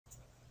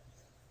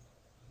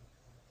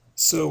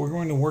So we're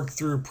going to work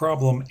through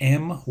problem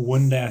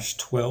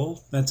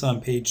M1-12. That's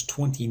on page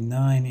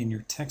 29 in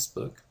your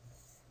textbook.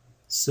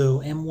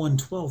 So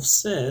M112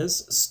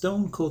 says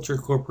Stone Culture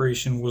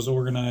Corporation was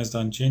organized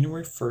on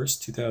January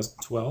 1st,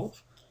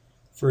 2012.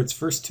 For its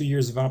first 2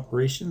 years of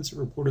operations, it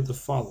reported the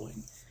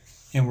following.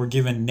 And we're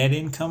given net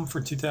income for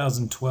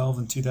 2012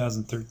 and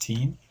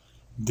 2013,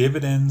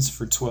 dividends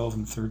for 12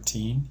 and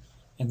 13,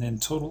 and then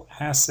total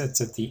assets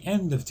at the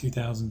end of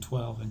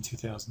 2012 and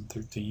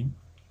 2013.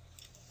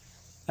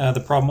 The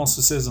problem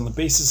also says, on the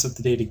basis of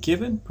the data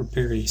given,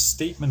 prepare a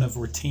statement of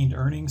retained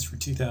earnings for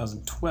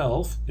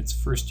 2012, its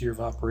first year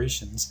of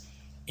operations,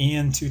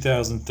 and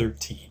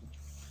 2013.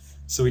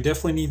 So we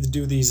definitely need to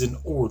do these in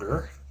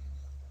order.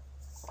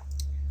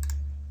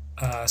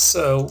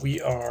 So we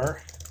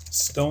are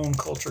Stone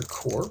Culture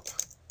Corp.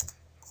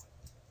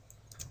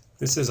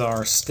 This is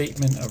our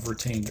statement of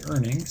retained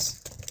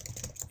earnings.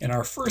 And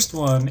our first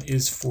one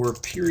is for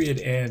period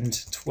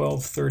end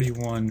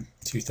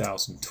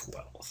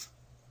 12/31/2012.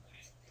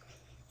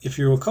 If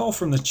you recall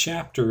from the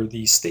chapter,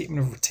 the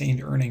statement of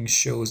retained earnings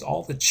shows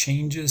all the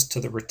changes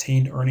to the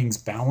retained earnings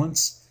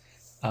balance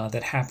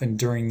that happened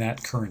during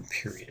that current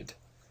period.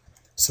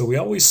 So we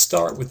always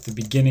start with the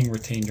beginning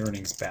retained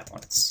earnings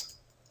balance.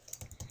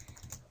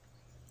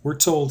 We're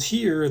told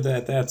here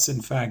that that's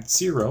in fact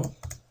 0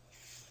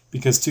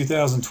 because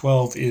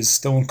 2012 is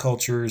Stone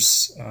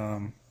Culture's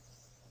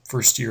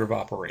first year of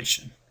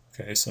operation.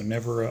 Okay, so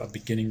never a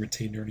beginning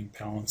retained earning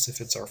balance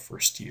if it's our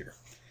first year.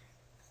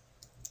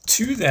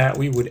 To that,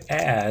 we would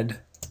add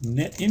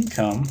net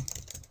income,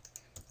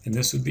 and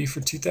this would be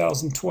for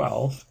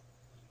 2012.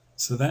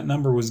 So that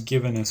number was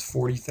given as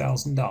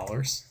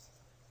 $40,000.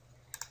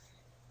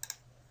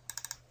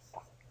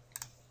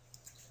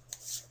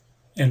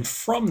 And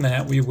from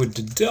that, we would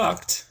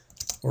deduct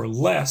or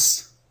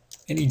less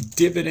any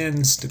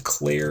dividends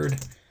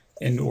declared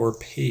and or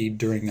paid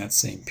during that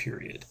same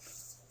period.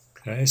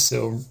 Okay,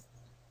 so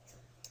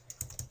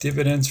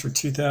dividends for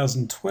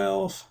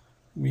 2012.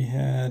 We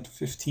had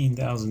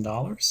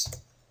 $15,000.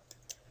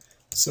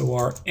 So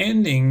our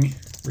ending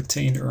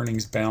retained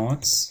earnings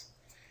balance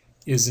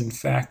is in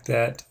fact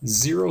that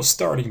 0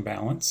 starting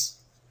balance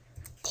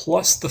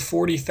plus the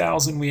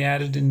 $40,000 we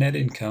added in net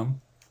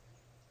income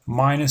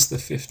minus the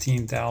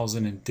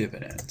 $15,000 in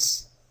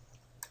dividends.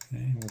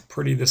 Okay, we'll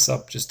pretty this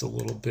up just a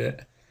little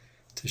bit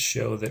to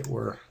show that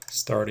we're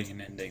starting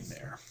and ending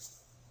there.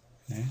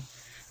 Okay.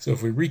 So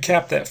if we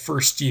recap that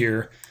first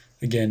year,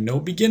 again, no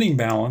beginning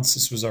balance.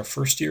 This was our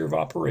first year of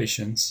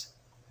operations.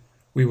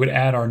 We would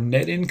add our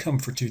net income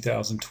for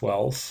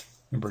 2012.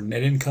 Remember,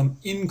 net income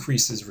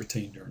increases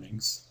retained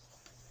earnings.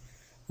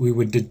 We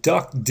would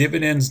deduct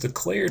dividends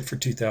declared for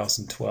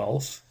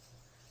 2012.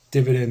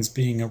 Dividends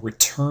being a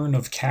return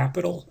of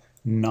capital,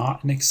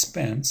 not an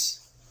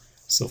expense.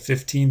 So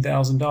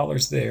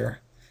 $15,000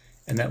 there.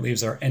 And that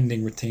leaves our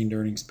ending retained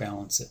earnings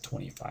balance at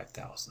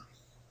 $25,000.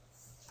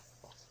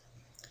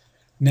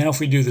 Now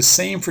if we do the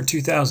same for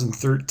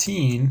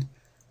 2013,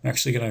 I'm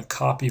actually going to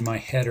copy my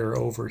header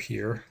over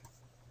here.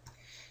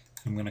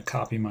 I'm going to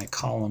copy my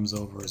columns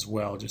over as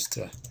well just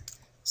to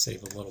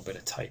save a little bit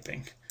of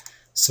typing.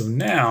 So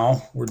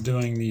now we're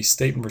doing the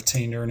statement of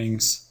retained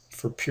earnings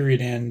for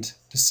period end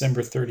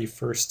December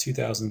 31st,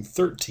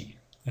 2013.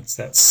 That's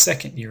that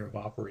second year of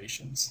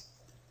operations.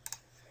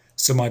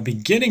 So my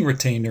beginning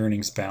retained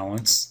earnings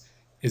balance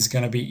is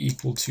going to be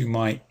equal to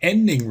my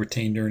ending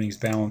retained earnings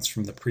balance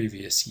from the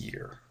previous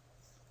year.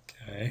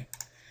 Okay,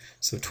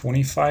 so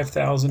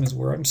 $25,000 is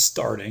where I'm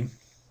starting.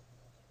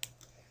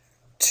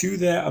 To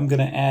that, I'm going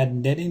to add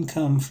net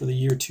income for the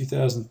year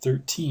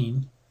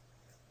 2013.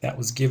 That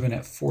was given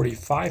at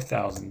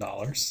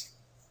 $45,000.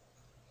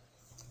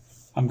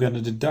 I'm going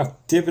to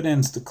deduct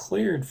dividends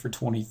declared for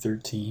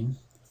 2013.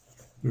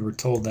 We were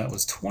told that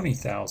was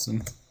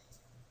 $20,000.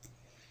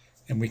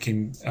 And we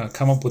can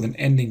come up with an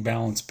ending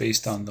balance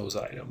based on those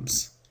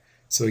items.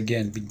 So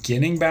again,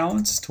 beginning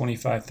balance is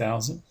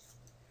 $25,000.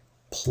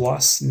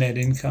 Plus net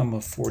income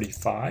of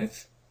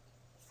 45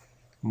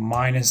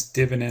 minus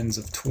dividends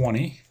of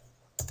 20.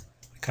 I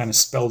kind of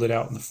spelled it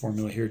out in the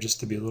formula here just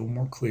to be a little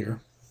more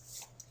clear.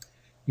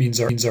 Means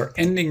our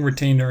ending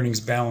retained earnings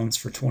balance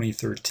for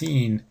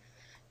 2013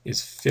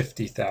 is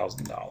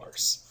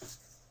 $50,000.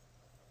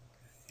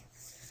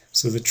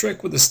 So the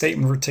trick with the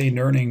statement of retained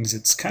earnings,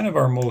 it's kind of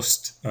our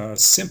most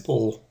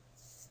simple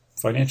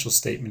financial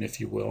statement, if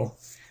you will.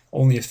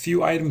 Only a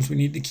few items we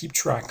need to keep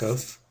track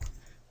of.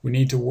 We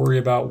need to worry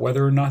about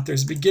whether or not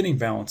there's a beginning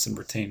balance in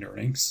retained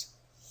earnings.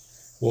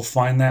 We'll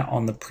find that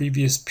on the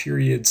previous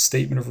period's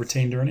statement of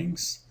retained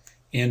earnings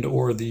and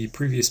or the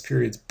previous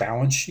period's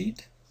balance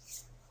sheet.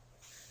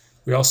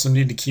 We also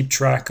need to keep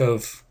track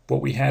of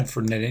what we had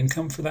for net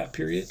income for that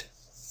period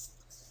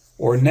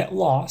or net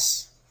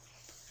loss.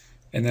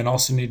 And then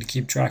also need to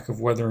keep track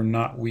of whether or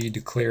not we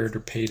declared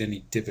or paid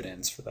any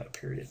dividends for that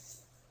period.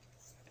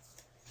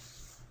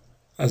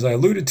 As I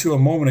alluded to a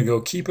moment ago,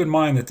 keep in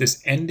mind that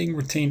this ending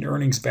retained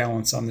earnings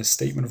balance on this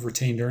statement of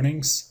retained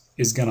earnings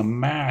is going to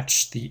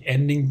match the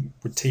ending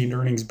retained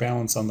earnings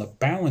balance on the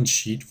balance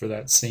sheet for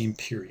that same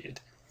period.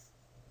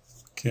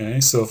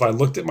 Okay, so if I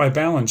looked at my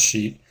balance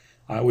sheet,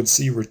 I would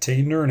see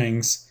retained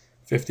earnings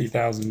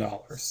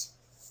 $50,000.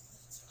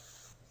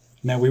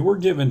 Now we were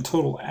given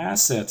total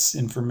assets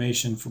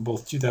information for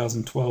both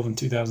 2012 and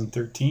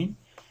 2013,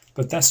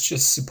 but that's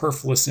just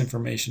superfluous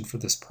information for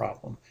this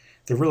problem.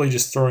 They're really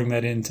just throwing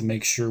that in to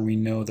make sure we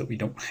know that we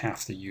don't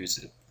have to use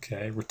it.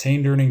 Okay,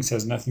 retained earnings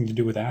has nothing to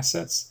do with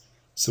assets,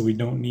 so we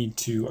don't need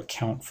to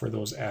account for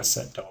those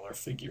asset dollar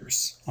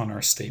figures on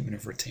our statement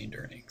of retained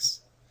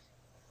earnings.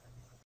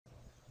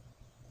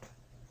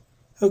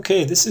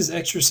 Okay, this is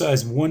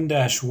exercise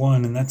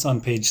 1-1, and that's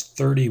on page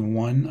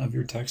 31 of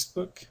your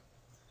textbook.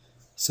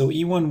 So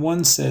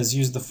E11 says,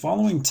 use the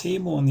following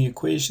table and the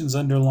equations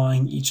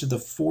underlying each of the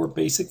 4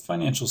 basic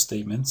financial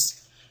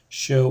statements.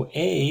 Show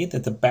A,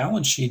 that the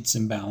balance sheet's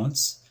in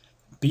balance,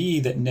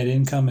 B, that net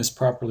income is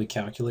properly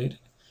calculated,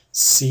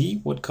 C,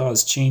 what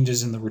caused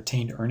changes in the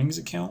retained earnings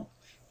account,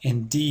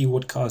 and D,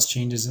 what caused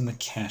changes in the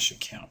cash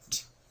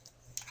account.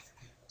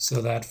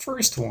 So that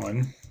first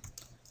one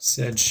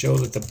said show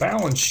that the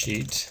balance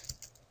sheet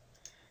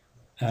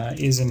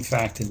is in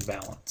fact in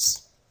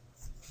balance.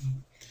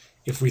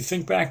 If we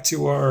think back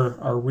to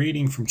our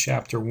reading from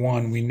chapter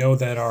 1, we know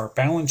that our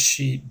balance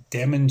sheet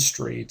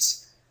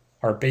demonstrates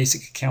our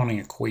basic accounting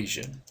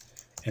equation.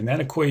 And that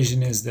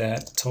equation is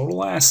that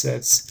total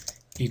assets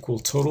equal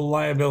total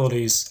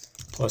liabilities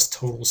plus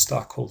total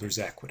stockholders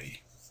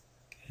equity.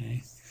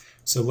 Okay,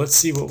 so let's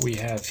see what we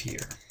have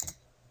here.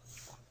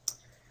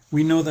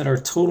 We know that our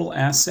total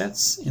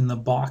assets in the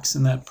box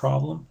in that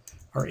problem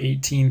are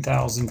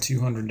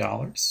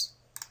 $18,200.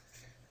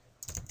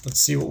 Let's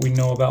see what we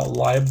know about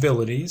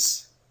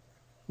liabilities.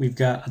 We've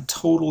got a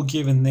total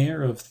given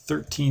there of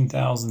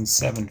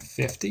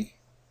 $13,750,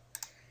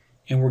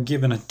 and we're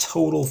given a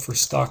total for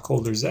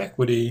stockholders'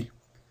 equity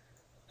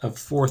of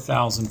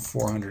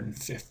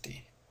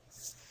 $4,450.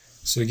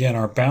 So again,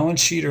 our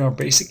balance sheet or our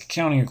basic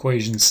accounting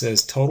equation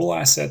says total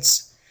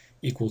assets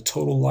equal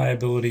total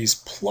liabilities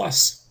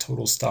plus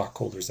total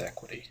stockholders'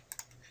 equity.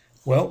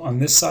 Well, on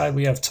this side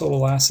we have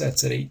total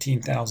assets at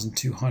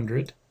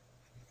 $18,200.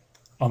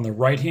 On the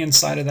right-hand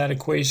side of that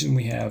equation,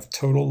 we have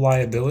total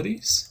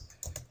liabilities,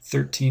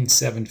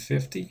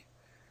 $13,750,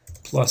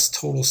 plus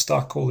total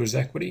stockholders'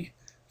 equity,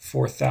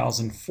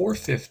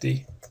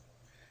 $4,450,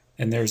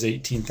 and there's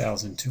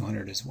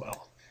 $18,200 as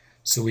well.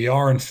 So we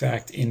are, in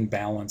fact, in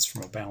balance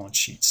from a balance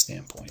sheet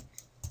standpoint.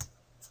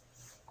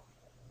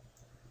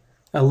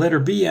 Letter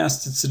B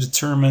asked us to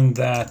determine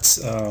that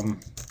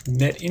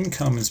net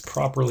income is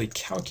properly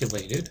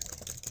calculated.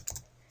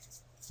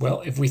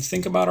 Well, if we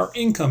think about our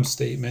income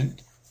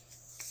statement,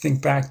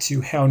 think back to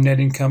how net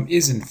income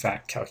is in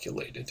fact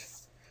calculated.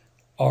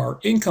 Our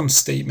income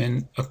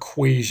statement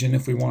equation,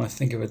 if we want to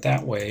think of it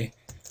that way,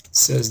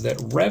 says that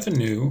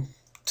revenue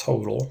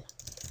total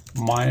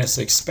minus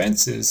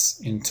expenses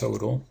in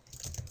total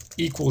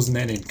equals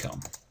net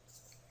income.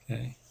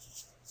 Okay.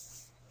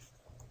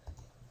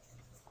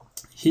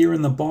 Here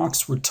in the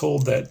box we're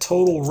told that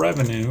total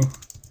revenue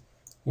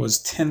was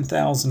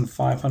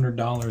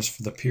 $10,500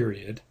 for the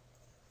period.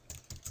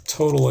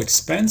 Total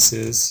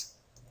expenses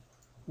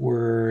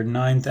were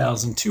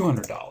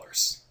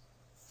 $9,200.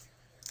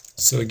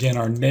 So again,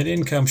 our net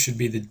income should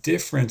be the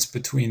difference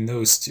between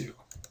those two.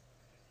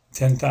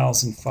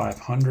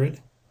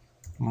 10,500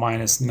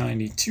 minus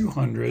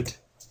 9,200,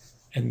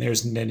 and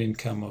there's net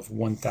income of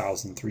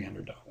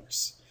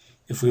 $1,300.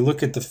 If we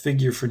look at the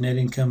figure for net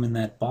income in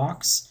that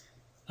box,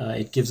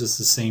 it gives us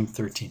the same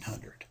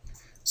 1,300.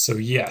 So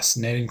yes,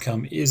 net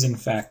income is in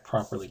fact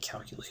properly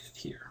calculated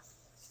here.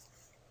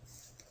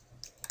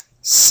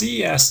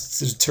 C asks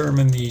to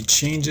determine the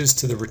changes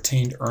to the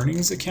retained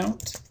earnings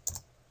account.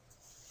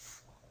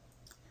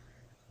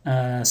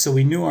 So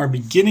we knew our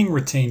beginning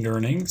retained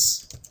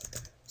earnings,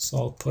 so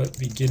I'll put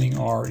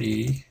beginning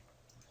RE,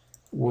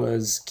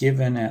 was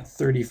given at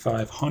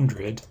 $3,500.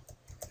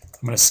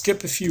 I'm going to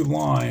skip a few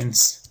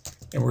lines,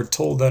 and we're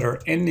told that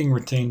our ending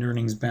retained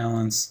earnings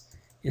balance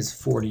is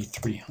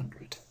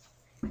 $4,300.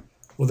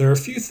 Well, there are a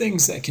few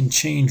things that can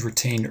change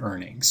retained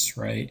earnings,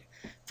 right?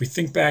 If we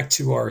think back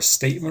to our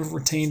statement of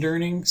retained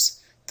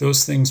earnings,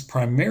 those things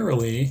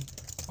primarily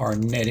are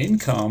net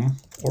income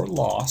or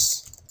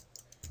loss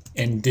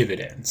and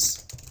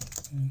dividends.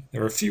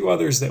 There are a few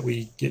others that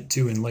we get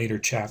to in later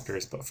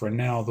chapters, but for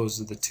now those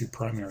are the two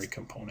primary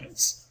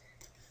components.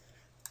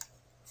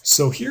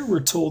 So here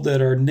we're told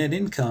that our net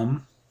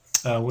income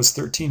was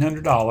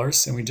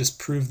 $1,300, and we just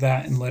proved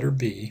that in letter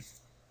B.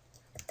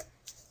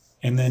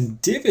 And then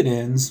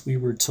dividends, we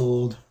were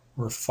told,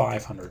 were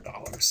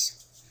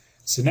 $500.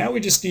 So now we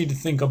just need to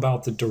think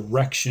about the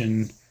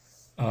direction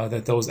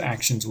that those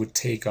actions would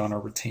take on our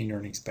retained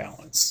earnings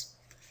balance.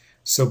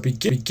 So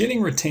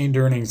beginning retained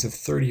earnings of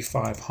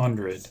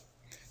 $3,500,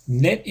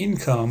 net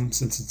income,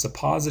 since it's a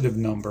positive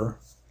number,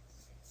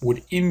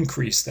 would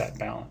increase that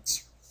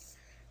balance.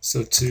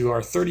 So to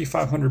our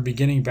 $3,500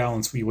 beginning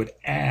balance, we would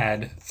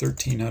add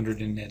 $1,300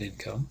 in net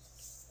income.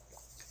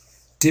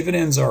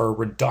 Dividends are a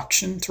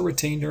reduction to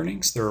retained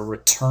earnings. They're a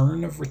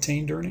return of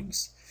retained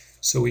earnings.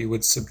 So we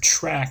would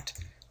subtract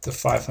the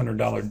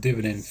 $500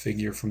 dividend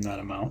figure from that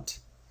amount.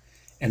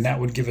 and that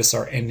would give us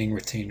our ending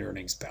retained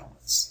earnings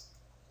balance.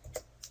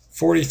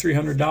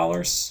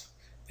 $4,300,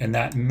 and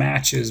that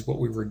matches what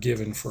we were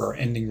given for our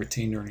ending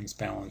retained earnings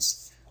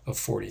balance of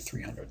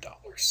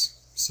 $4,300.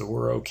 So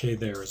we're okay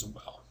there as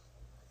well.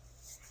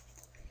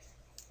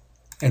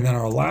 And then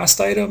our last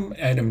item,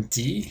 item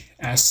D,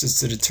 asks us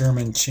to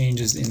determine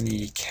changes in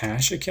the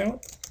cash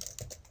account.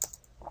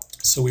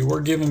 So we were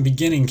given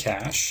beginning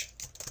cash,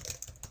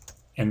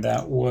 and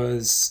that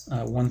was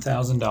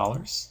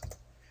 $1,000.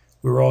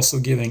 We were also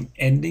giving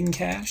ending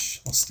cash,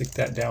 I'll stick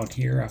that down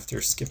here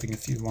after skipping a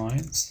few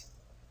lines,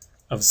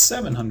 of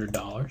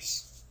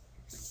 $700.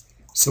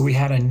 So we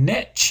had a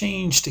net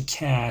change to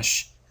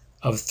cash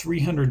of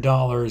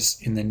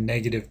 $300 in the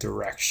negative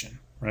direction,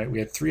 right? We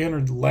had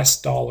 $300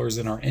 less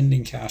in our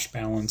ending cash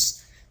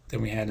balance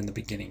than we had in the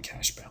beginning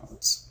cash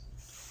balance.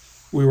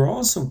 We were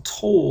also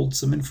told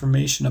some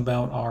information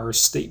about our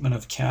statement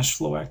of cash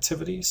flow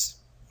activities.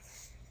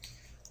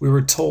 We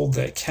were told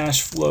that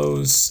cash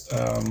flows,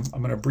 I'm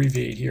going to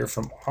abbreviate here,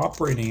 from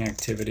operating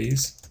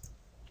activities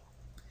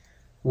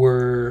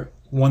were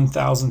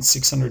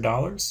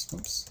 $1,600.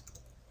 Oops.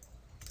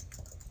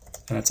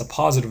 And that's a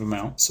positive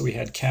amount. So we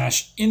had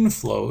cash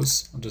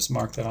inflows, I'll just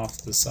mark that off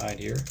to the side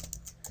here,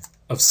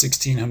 of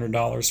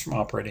 $1,600 from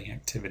operating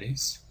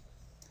activities.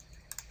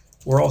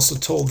 We're also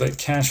told that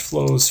cash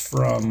flows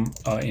from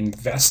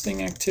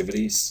investing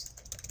activities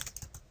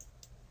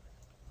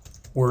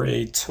were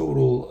a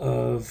total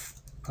of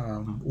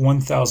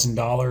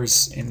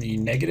 $1,000 in the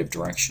negative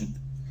direction.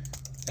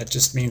 That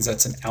just means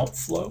that's an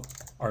outflow.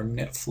 Our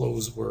net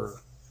flows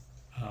were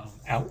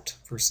out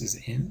versus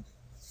in.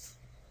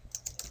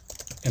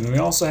 And then we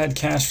also had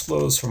cash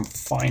flows from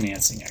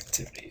financing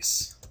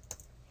activities.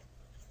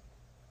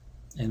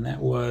 And that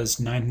was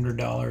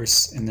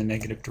 $900 in the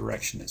negative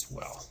direction as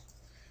well.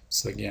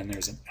 So again,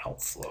 there's an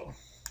outflow.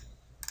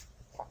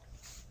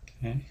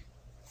 Okay.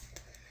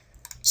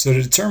 So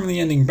to determine the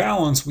ending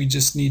balance, we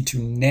just need to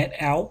net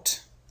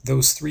out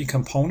those three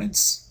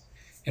components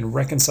and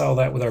reconcile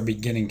that with our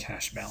beginning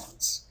cash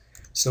balance.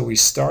 So we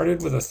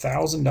started with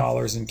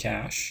 $1,000 in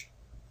cash.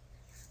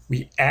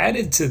 We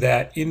added to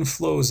that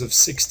inflows of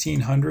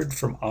 $1,600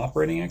 from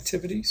operating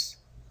activities.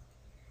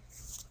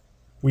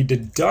 We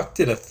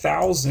deducted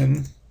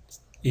 $1,000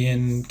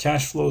 in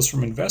cash flows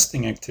from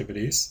investing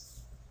activities.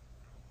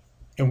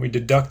 And we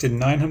deducted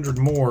 $900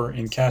 more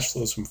in cash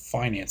flows from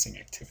financing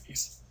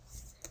activities.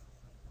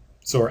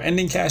 So our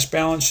ending cash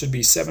balance should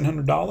be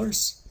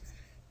 $700.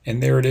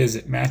 And there it is.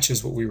 It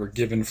matches what we were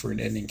given for an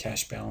ending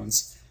cash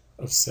balance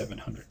of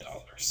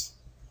 $700.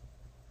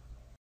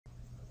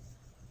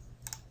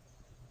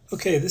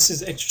 Okay, this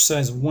is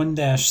exercise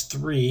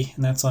 1-3,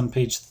 and that's on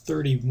page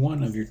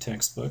 31 of your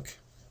textbook.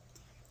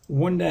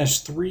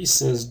 1-3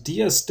 says,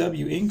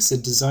 DSW Inc.'s a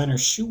designer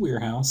shoe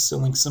warehouse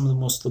selling some of the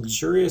most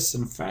luxurious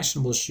and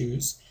fashionable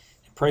shoes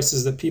at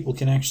prices that people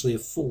can actually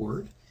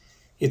afford.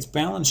 Its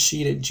balance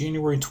sheet at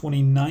January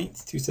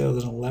 29th,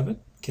 2011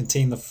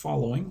 contained the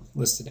following,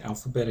 listed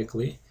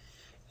alphabetically,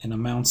 and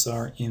amounts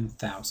are in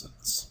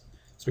thousands.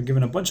 So we're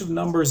given a bunch of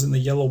numbers in the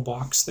yellow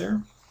box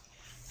there.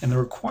 And the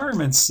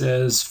requirement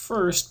says,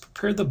 first,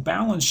 prepare the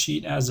balance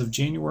sheet as of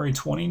January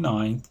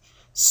 29th,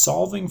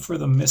 solving for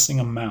the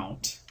missing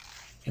amount.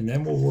 And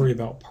then we'll worry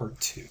about part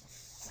 2.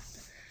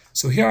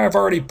 So here I've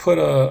already put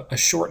a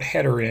short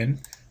header in.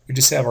 We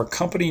just have our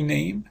company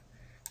name,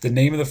 the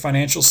name of the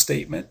financial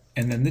statement,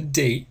 and then the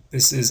date.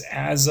 This is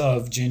as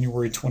of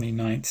January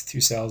 29th,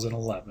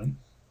 2011.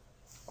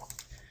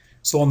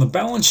 So on the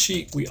balance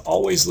sheet, we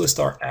always list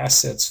our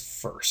assets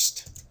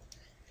first.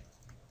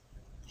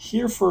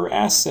 Here for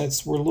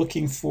assets, we're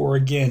looking for,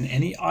 again,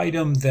 any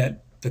item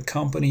that the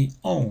company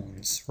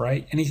owns,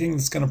 right? Anything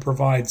that's going to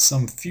provide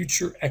some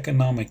future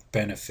economic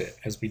benefit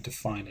as we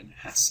define an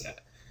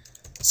asset.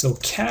 So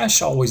cash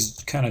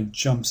always kind of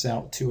jumps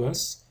out to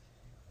us.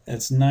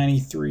 That's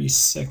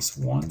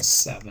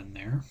 93,617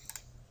 there.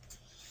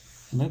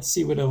 And let's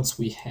see what else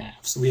we have.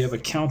 So we have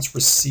accounts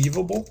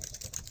receivable.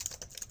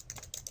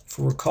 If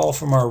we recall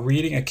from our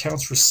reading,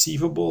 accounts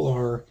receivable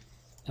are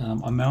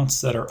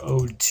amounts that are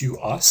owed to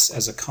us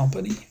as a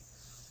company,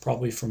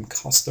 probably from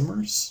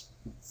customers.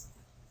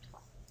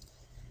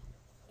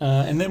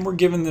 And then we're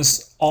given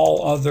this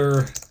all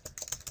other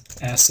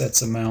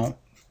assets amount,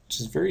 which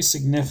is very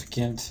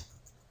significant,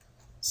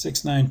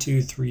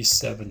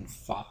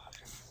 692,375.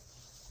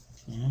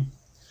 Okay.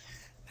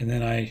 And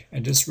then I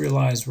just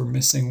realized we're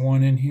missing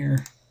one in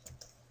here.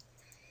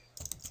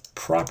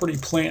 Property,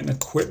 plant, and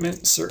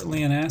equipment,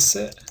 certainly an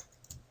asset.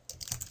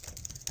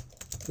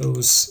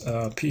 Those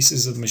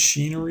pieces of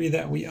machinery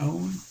that we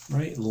own,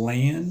 right?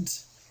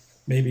 Land,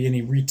 maybe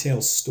any retail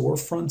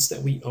storefronts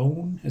that we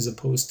own as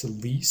opposed to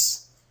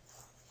lease.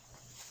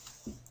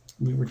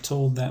 We were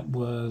told that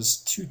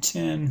was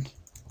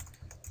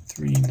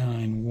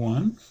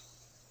 210,391.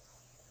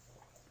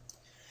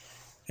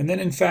 And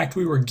then in fact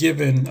we were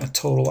given a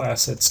total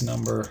assets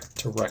number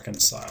to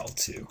reconcile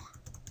to.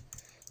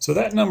 So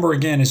that number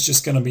again is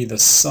just going to be the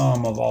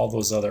sum of all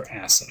those other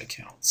asset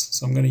accounts.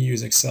 So I'm going to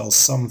use Excel's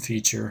sum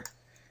feature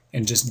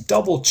and just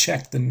double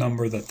check the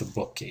number that the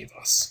book gave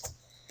us.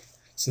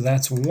 So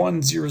that's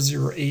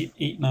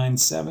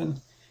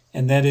 1008897,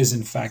 and that is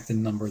in fact the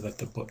number that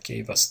the book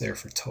gave us there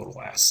for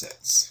total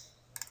assets.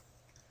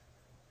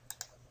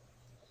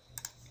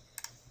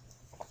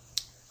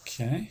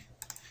 Okay,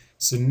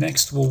 so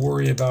next we'll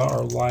worry about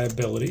our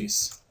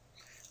liabilities.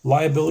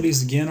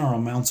 Liabilities, again, are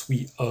amounts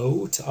we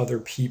owe to other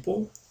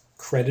people,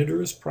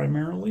 creditors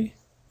primarily.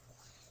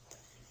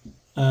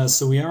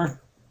 So we are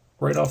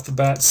right off the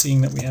bat seeing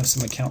that we have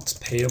some accounts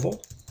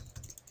payable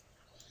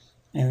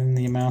in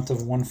the amount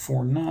of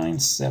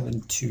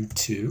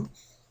 149,722.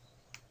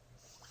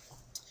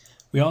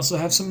 We also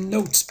have some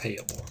notes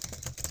payable.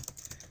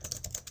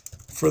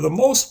 For the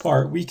most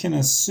part, we can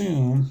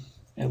assume,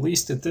 at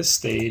least at this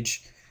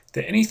stage,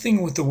 that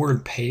anything with the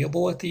word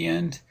payable at the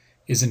end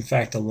is in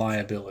fact a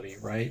liability,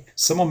 right?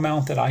 Some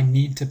amount that I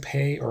need to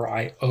pay or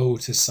I owe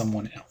to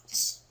someone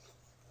else.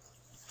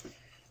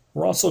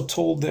 We're also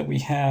told that we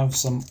have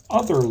some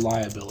other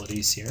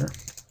liabilities here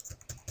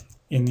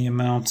in the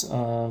amount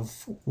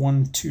of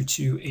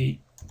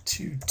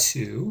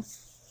 122,822.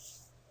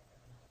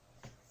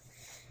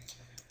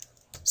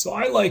 So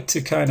I like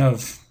to kind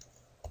of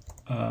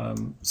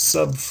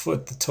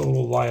subfoot the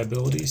total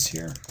liabilities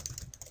here.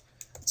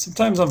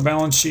 Sometimes on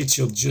balance sheets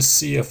you'll just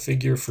see a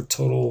figure for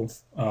total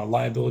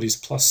liabilities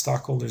plus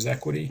stockholders'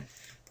 equity,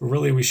 but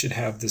really we should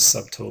have this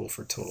subtotal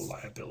for total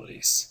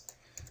liabilities.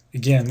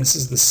 Again, this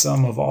is the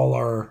sum of all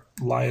our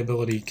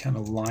liability kind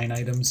of line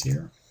items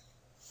here.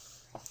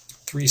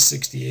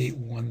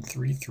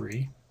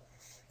 368,133.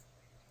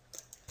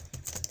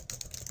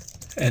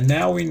 And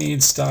now we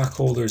need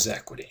stockholders'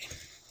 equity.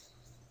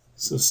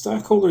 So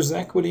stockholders'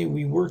 equity,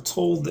 we were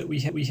told that we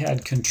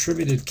had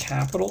contributed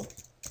capital.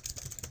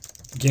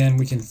 Again,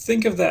 we can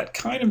think of that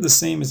kind of the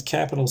same as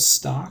capital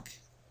stock,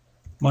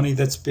 money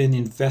that's been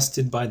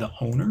invested by the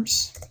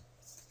owners.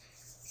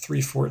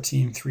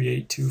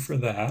 314,382 for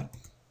that.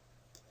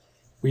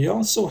 We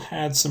also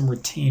had some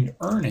retained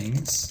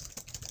earnings.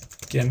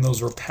 Again,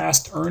 those were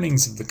past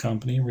earnings of the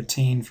company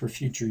retained for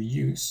future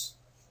use.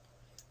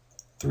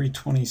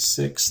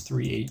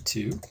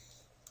 326,382.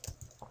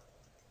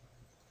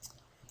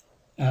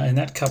 And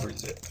that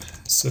covers it.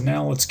 So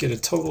now let's get a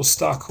total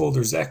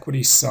stockholders'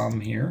 equity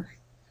sum here.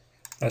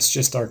 That's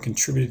just our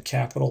contributed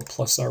capital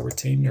plus our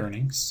retained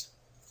earnings.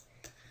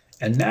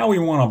 And now we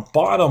want a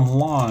bottom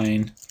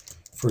line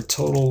for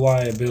total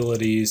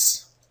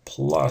liabilities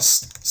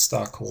plus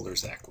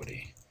stockholders'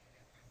 equity.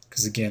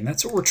 Because again,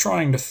 that's what we're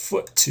trying to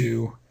foot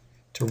to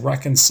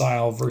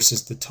reconcile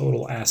versus the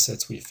total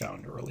assets we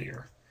found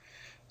earlier.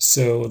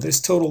 So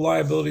this total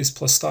liabilities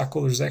plus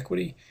stockholders'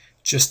 equity,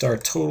 just our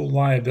total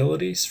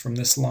liabilities from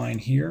this line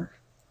here,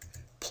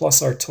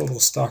 plus our total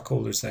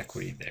stockholders'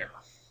 equity there.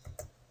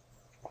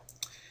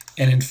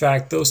 And in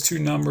fact, those two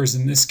numbers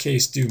in this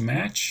case do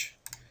match.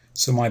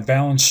 So my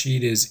balance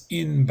sheet is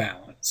in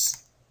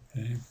balance.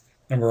 Okay?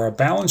 Remember, our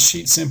balance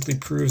sheet simply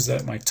proves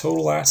that my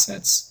total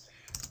assets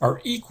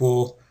are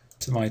equal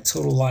to my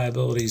total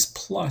liabilities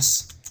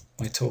plus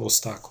my total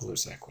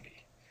stockholders'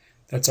 equity.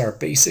 That's our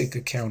basic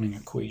accounting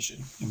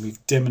equation, and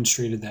we've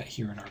demonstrated that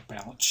here in our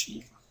balance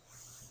sheet.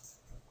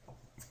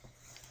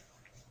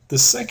 The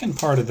second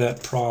part of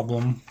that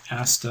problem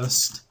asked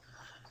us,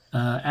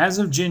 as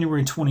of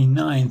January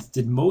 29th,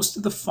 did most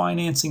of the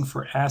financing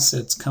for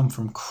assets come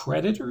from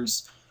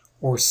creditors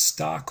or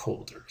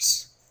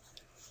stockholders?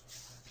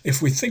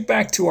 If we think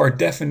back to our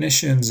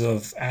definitions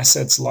of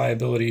assets,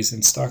 liabilities,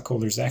 and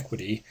stockholders'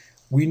 equity,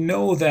 we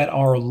know that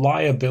our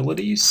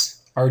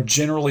liabilities are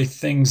generally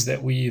things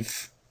that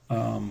we've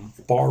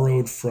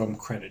borrowed from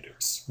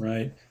creditors,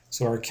 right?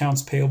 So our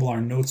accounts payable, our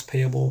notes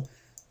payable,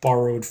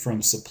 borrowed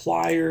from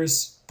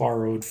suppliers,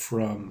 borrowed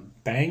from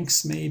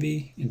banks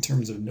maybe, in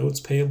terms of notes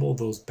payable,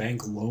 those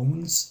bank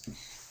loans.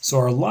 So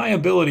our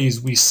liabilities,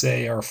 we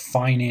say, are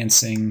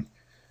financing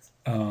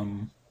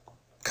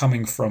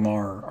coming from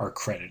our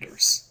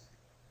creditors.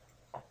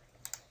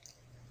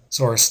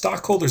 So our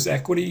stockholders'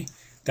 equity,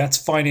 that's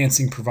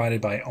financing provided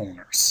by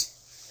owners.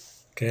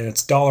 Okay,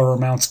 that's dollar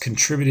amounts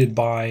contributed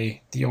by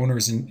the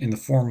owners in the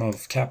form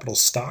of capital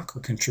stock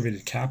or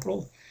contributed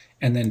capital,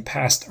 and then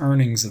past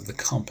earnings of the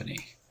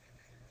company.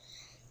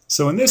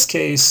 So in this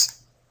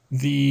case,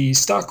 the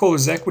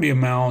stockholders' equity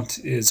amount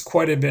is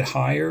quite a bit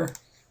higher.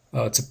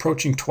 It's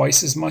approaching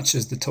twice as much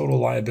as the total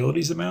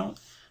liabilities amount.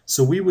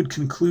 So we would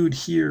conclude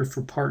here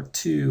for part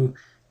 2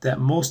 that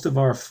most of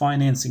our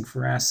financing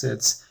for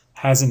assets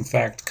has in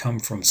fact come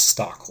from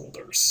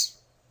stockholders.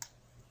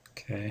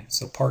 Okay,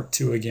 so part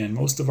 2 again,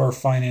 most of our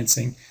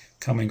financing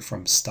coming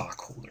from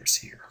stockholders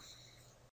here.